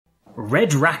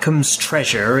Red Rackham's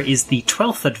Treasure is the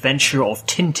 12th adventure of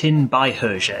Tintin by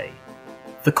Hergé.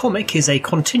 The comic is a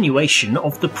continuation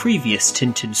of the previous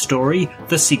Tintin story,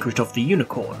 The Secret of the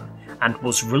Unicorn, and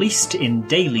was released in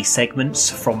daily segments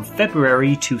from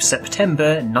February to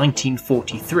September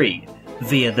 1943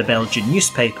 via the Belgian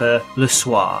newspaper Le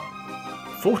Soir.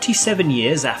 47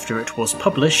 years after it was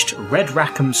published, Red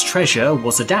Rackham's Treasure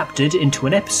was adapted into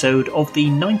an episode of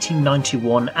the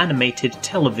 1991 animated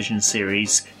television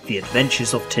series The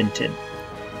Adventures of Tintin.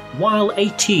 While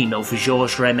 18 of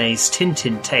Georges Remé's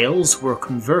Tintin tales were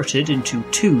converted into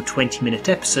two 20-minute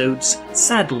episodes,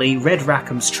 sadly Red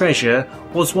Rackham's Treasure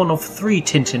was one of 3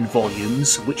 Tintin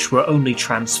volumes which were only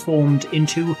transformed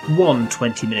into one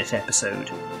 20-minute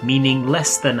episode, meaning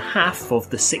less than half of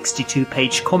the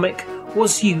 62-page comic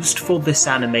was used for this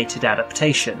animated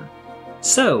adaptation.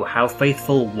 So, how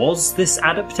faithful was this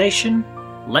adaptation?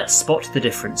 Let's spot the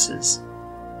differences.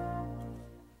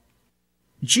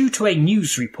 Due to a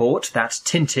news report that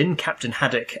Tintin, Captain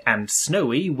Haddock and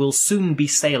Snowy will soon be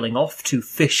sailing off to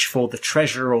fish for the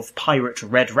treasure of pirate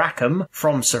Red Rackham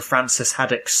from Sir Francis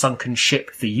Haddock's sunken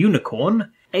ship the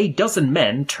Unicorn, a dozen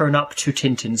men turn up to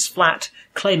Tintin's flat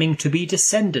claiming to be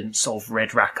descendants of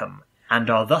Red Rackham, and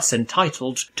are thus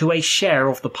entitled to a share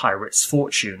of the pirate's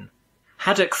fortune.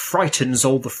 Haddock frightens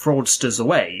all the fraudsters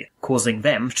away, causing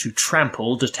them to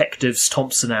trample detectives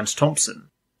Thompson and Thompson.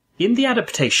 In the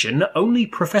adaptation, only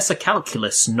Professor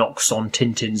Calculus knocks on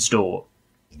Tintin's door.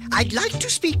 I'd like to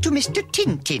speak to Mr.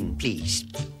 Tintin, please.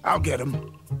 I'll get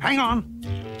him. Hang on.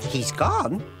 He's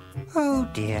gone? Oh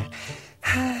dear.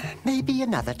 Maybe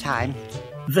another time.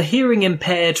 The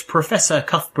hearing-impaired Professor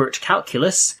Cuthbert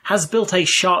Calculus has built a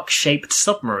shark-shaped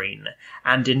submarine,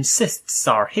 and insists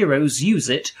our heroes use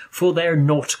it for their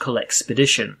nautical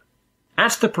expedition.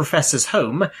 At the Professor's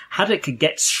home, Haddock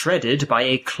gets shredded by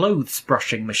a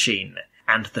clothes-brushing machine,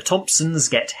 and the Thompsons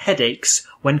get headaches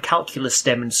when Calculus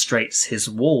demonstrates his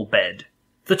wall bed.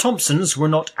 The Thompsons were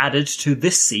not added to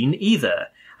this scene either,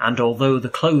 and although the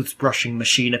clothes-brushing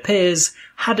machine appears,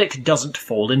 Haddock doesn't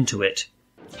fall into it.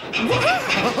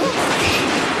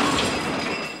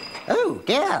 Oh,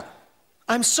 dear.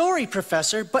 I'm sorry,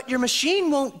 Professor, but your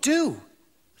machine won't do.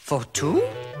 For two?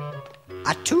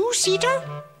 A two-seater?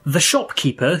 The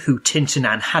shopkeeper who Tintin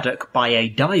and Haddock buy a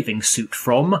diving suit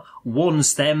from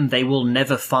warns them they will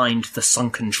never find the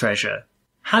sunken treasure.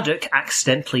 Haddock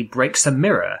accidentally breaks a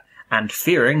mirror, and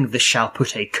fearing this shall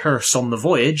put a curse on the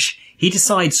voyage, he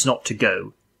decides not to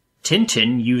go.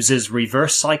 Tintin uses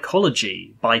reverse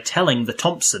psychology by telling the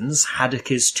Thompsons Haddock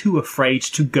is too afraid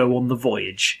to go on the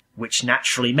voyage, which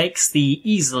naturally makes the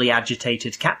easily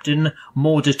agitated captain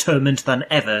more determined than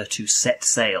ever to set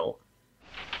sail.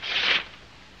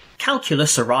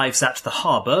 Calculus arrives at the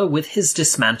harbour with his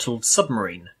dismantled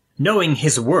submarine. Knowing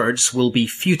his words will be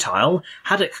futile,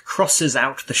 Haddock crosses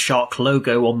out the shark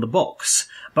logo on the box,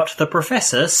 but the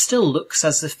Professor still looks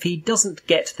as if he doesn't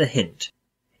get the hint.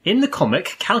 In the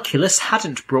comic, Calculus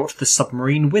hadn't brought the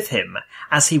submarine with him,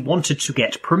 as he wanted to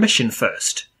get permission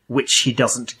first, which he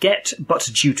doesn't get, but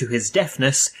due to his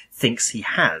deafness, thinks he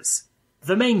has.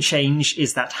 The main change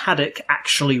is that Haddock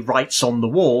actually writes on the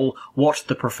wall what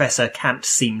the Professor can't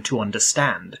seem to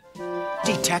understand.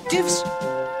 Detectives?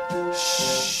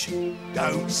 Shh.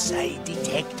 Don't say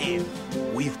detective.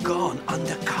 We've gone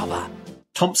undercover.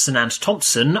 Thompson and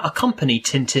Thompson accompany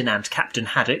Tintin and Captain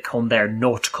Haddock on their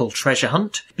nautical treasure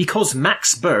hunt because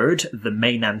Max Bird, the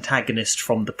main antagonist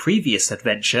from the previous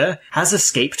adventure, has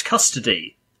escaped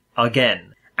custody.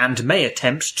 Again, and may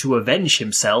attempt to avenge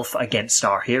himself against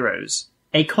our heroes.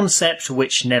 A concept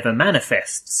which never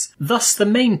manifests. Thus the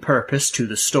main purpose to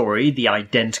the story the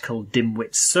identical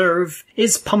dimwits serve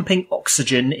is pumping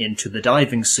oxygen into the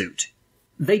diving suit.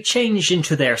 They change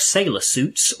into their sailor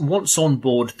suits once on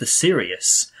board the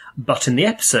Sirius, but in the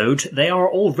episode they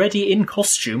are already in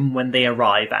costume when they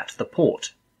arrive at the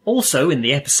port. Also in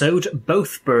the episode,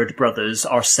 both Bird brothers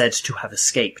are said to have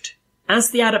escaped.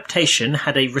 As the adaptation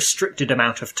had a restricted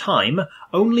amount of time,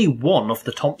 only one of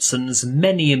the Thompsons'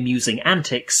 many amusing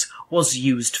antics was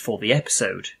used for the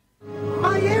episode.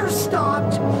 My ears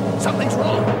stopped. Something's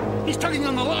wrong. He's tugging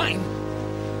on the line.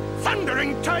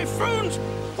 Thundering typhoons!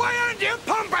 Why aren't you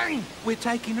pumping? We're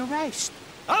taking a rest.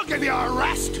 I'll give you a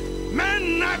rest.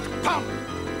 Men at pump.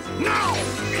 Now!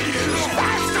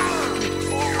 Faster!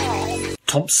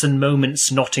 Thompson moments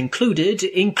not included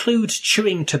include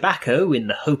chewing tobacco in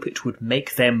the hope it would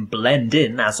make them blend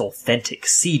in as authentic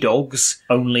sea dogs,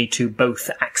 only to both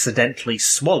accidentally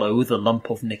swallow the lump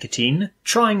of nicotine,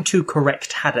 trying to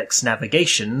correct Haddock's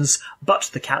navigations, but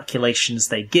the calculations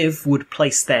they give would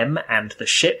place them and the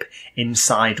ship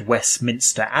inside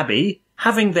Westminster Abbey,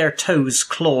 Having their toes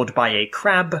clawed by a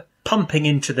crab, pumping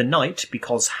into the night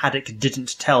because Haddock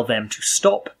didn't tell them to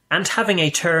stop, and having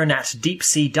a turn at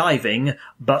deep-sea diving,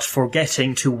 but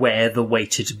forgetting to wear the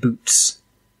weighted boots.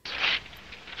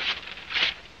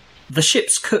 The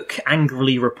ship's cook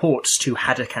angrily reports to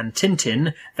Haddock and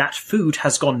Tintin that food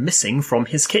has gone missing from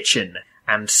his kitchen,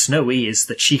 and Snowy is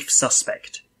the chief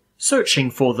suspect. Searching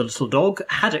for the little dog,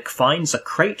 Haddock finds a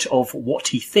crate of what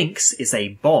he thinks is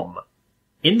a bomb.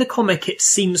 In the comic, it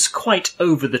seems quite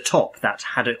over the top that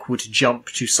Haddock would jump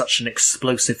to such an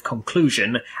explosive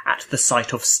conclusion at the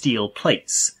sight of steel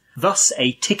plates. Thus,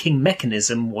 a ticking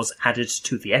mechanism was added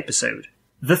to the episode.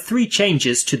 The 3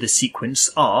 changes to the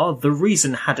sequence are: the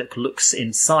reason Haddock looks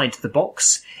inside the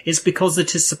box is because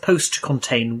it is supposed to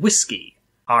contain whiskey.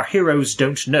 Our heroes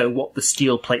don't know what the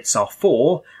steel plates are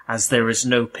for, as there is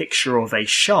no picture of a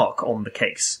shark on the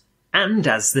case. And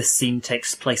as this scene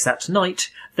takes place at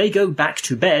night, they go back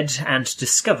to bed and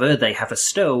discover they have a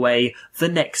stowaway the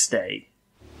next day.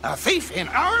 A thief in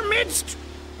our midst?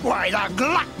 Why, the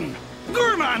glutton,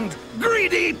 gourmand,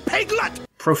 greedy piglet!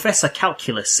 Professor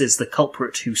Calculus is the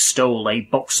culprit who stole a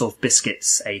box of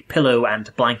biscuits, a pillow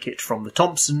and blanket from the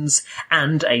Thompsons,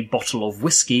 and a bottle of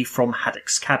whiskey from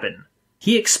Haddock's cabin.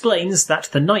 He explains that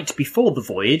the night before the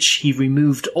voyage he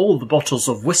removed all the bottles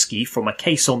of whiskey from a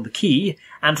case on the quay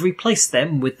and replaced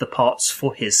them with the parts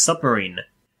for his submarine.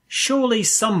 Surely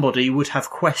somebody would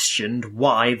have questioned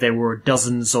why there were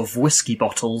dozens of whiskey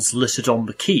bottles littered on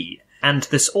the quay, and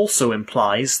this also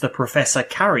implies the professor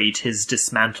carried his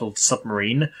dismantled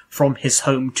submarine from his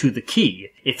home to the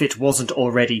quay if it wasn't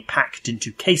already packed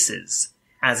into cases,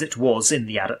 as it was in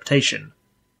the adaptation.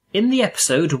 In the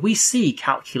episode, we see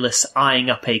Calculus eyeing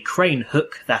up a crane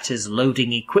hook that is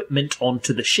loading equipment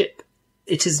onto the ship.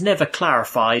 It is never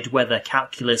clarified whether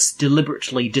Calculus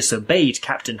deliberately disobeyed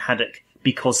Captain Haddock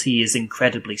because he is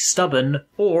incredibly stubborn,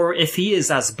 or if he is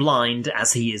as blind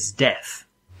as he is deaf.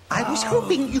 I was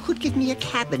hoping you could give me a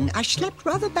cabin. I slept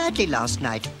rather badly last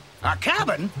night. A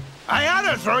cabin? I ought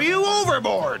to throw you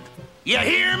overboard. You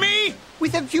hear me?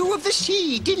 With a view of the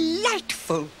sea.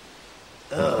 Delightful.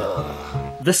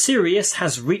 The Sirius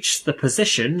has reached the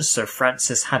position Sir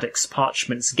Francis Haddock's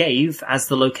parchments gave as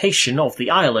the location of the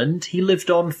island he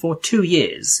lived on for 2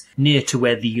 years, near to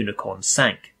where the Unicorn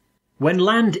sank. When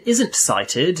land isn't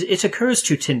sighted, it occurs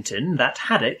to Tintin that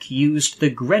Haddock used the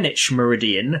Greenwich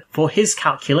meridian for his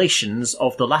calculations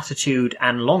of the latitude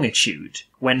and longitude,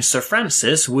 when Sir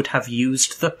Francis would have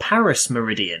used the Paris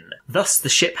meridian. Thus the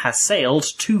ship has sailed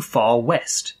too far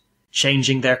west.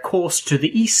 Changing their course to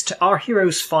the east, our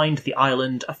heroes find the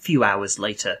island a few hours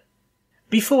later.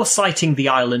 Before sighting the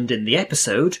island in the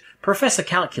episode, Professor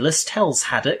Calculus tells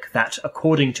Haddock that,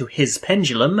 according to his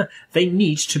pendulum, they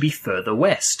need to be further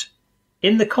west.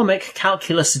 In the comic,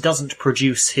 Calculus doesn't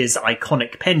produce his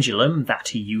iconic pendulum that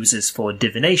he uses for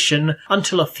divination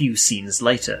until a few scenes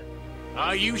later.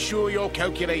 Are you sure your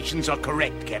calculations are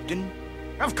correct, Captain?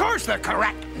 Of course they're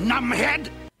correct, numbhead!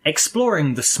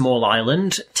 Exploring the small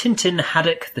island, Tintin,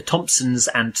 Haddock, the Thompsons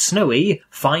and Snowy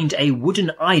find a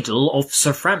wooden idol of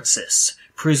Sir Francis,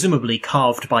 presumably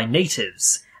carved by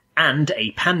natives, and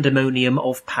a pandemonium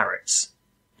of parrots.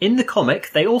 In the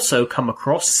comic, they also come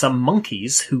across some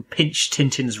monkeys who pinch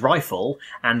Tintin's rifle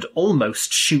and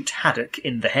almost shoot Haddock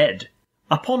in the head.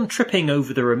 Upon tripping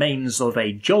over the remains of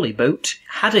a jolly boat,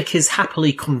 Haddock is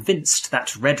happily convinced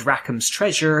that Red Rackham's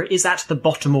treasure is at the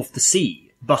bottom of the sea.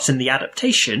 But in the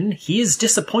adaptation, he is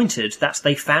disappointed that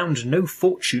they found no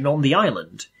fortune on the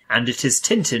island, and it is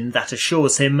Tintin that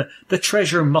assures him the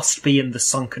treasure must be in the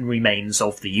sunken remains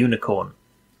of the Unicorn.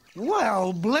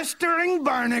 Well, blistering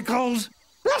barnacles!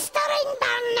 Blistering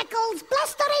barnacles!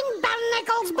 Blistering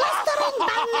barnacles! Blistering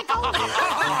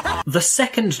barnacles! The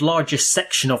second largest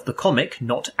section of the comic,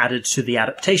 not added to the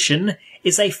adaptation,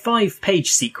 is a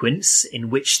 5-page sequence in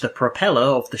which the propeller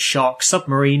of the shark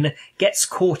submarine gets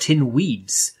caught in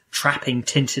weeds, trapping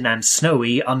Tintin and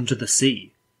Snowy under the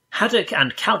sea. Haddock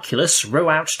and Calculus row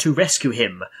out to rescue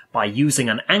him by using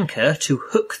an anchor to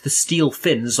hook the steel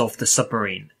fins of the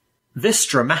submarine. This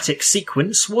dramatic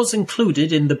sequence was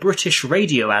included in the British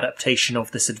radio adaptation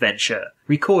of this adventure,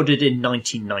 recorded in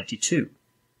 1992.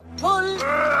 Pull!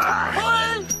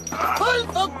 Pull! Pull,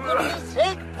 for goodness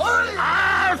sake, pull!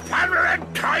 Ah, thunder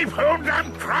and typhoons,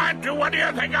 I'm trying to. What do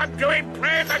you think I'm doing,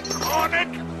 playing the cornet?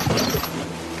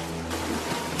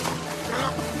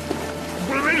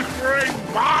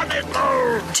 Blistering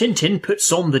barnacle! Tintin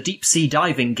puts on the deep-sea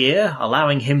diving gear,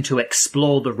 allowing him to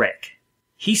explore the wreck.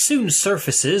 He soon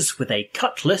surfaces with a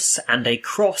cutlass and a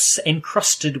cross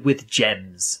encrusted with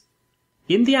gems.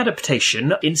 In the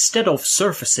adaptation, instead of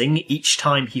surfacing each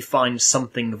time he finds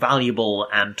something valuable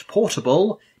and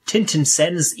portable, Tintin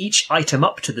sends each item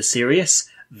up to the Sirius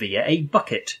via a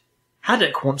bucket.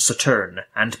 Haddock wants a turn,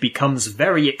 and becomes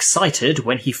very excited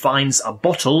when he finds a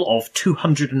bottle of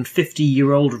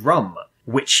 250-year-old rum,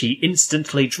 which he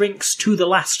instantly drinks to the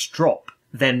last drop,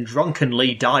 then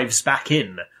drunkenly dives back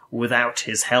in, without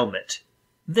his helmet.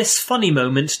 This funny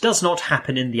moment does not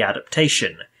happen in the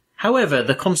adaptation. However,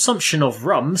 the consumption of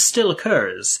rum still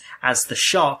occurs, as the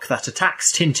shark that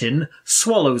attacks Tintin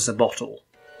swallows a bottle.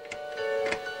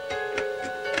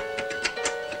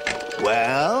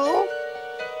 Well?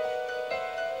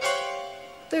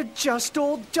 They're just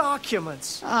old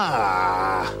documents.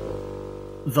 Ah.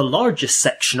 The largest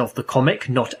section of the comic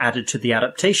not added to the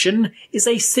adaptation is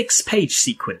a 6-page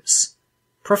sequence.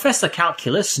 Professor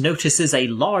Calculus notices a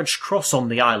large cross on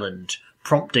the island,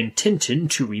 prompting Tintin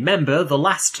to remember the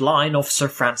last line of Sir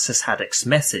Francis Haddock's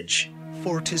message.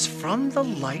 For 'tis from the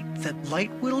light that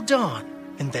light will dawn,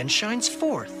 and then shines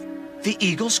forth the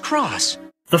Eagle's Cross.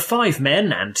 The 5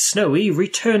 men and Snowy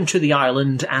return to the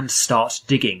island and start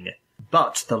digging.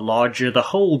 But the larger the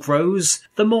hole grows,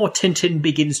 the more Tintin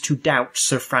begins to doubt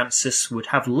Sir Francis would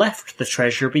have left the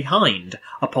treasure behind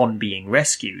upon being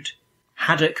rescued.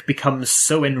 Haddock becomes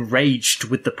so enraged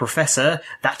with the professor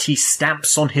that he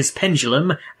stamps on his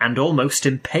pendulum and almost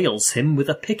impales him with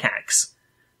a pickaxe.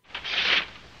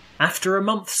 After a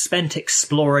month spent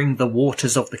exploring the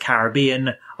waters of the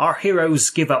Caribbean, our heroes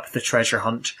give up the treasure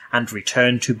hunt and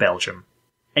return to Belgium.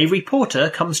 A reporter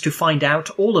comes to find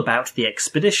out all about the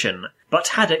expedition, but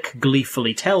Haddock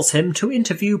gleefully tells him to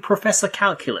interview Professor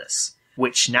Calculus,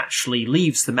 which naturally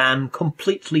leaves the man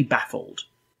completely baffled.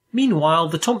 Meanwhile,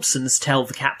 the Thompsons tell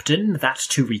the captain that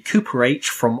to recuperate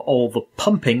from all the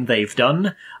pumping they've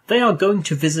done, they are going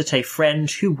to visit a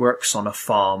friend who works on a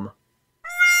farm.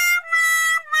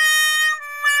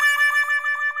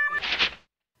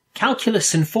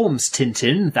 Calculus informs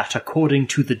Tintin that according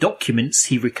to the documents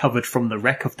he recovered from the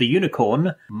wreck of the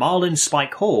Unicorn,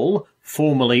 Marlinspike Hall,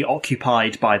 formerly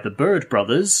occupied by the Bird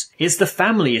brothers, is the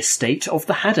family estate of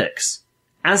the Haddocks.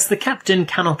 As the captain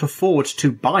cannot afford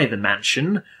to buy the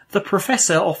mansion, the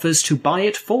professor offers to buy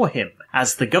it for him,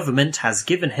 as the government has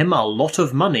given him a lot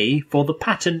of money for the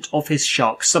patent of his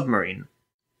shark submarine.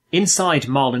 Inside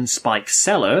Marlinspike's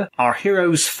cellar, our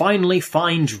heroes finally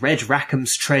find Red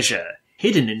Rackham's treasure,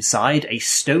 hidden inside a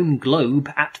stone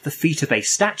globe at the feet of a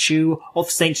statue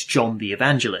of St. John the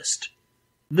Evangelist.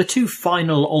 The 2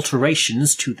 final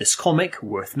alterations to this comic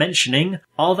worth mentioning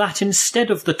are that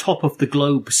instead of the top of the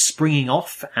globe springing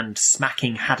off and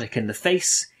smacking Haddock in the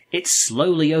face, it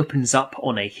slowly opens up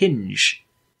on a hinge.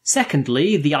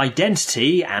 Secondly, the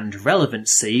identity and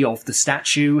relevancy of the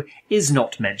statue is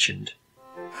not mentioned.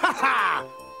 Ha ha!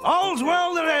 All's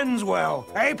well that ends well,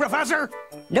 eh, Professor?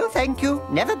 No, thank you.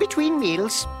 Never between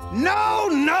meals. No,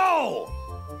 no!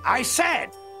 I said,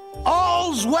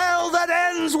 all's well that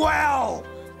ends well!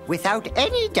 Without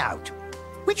any doubt.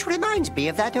 Which reminds me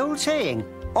of that old saying,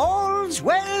 all's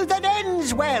well that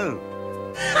ends well.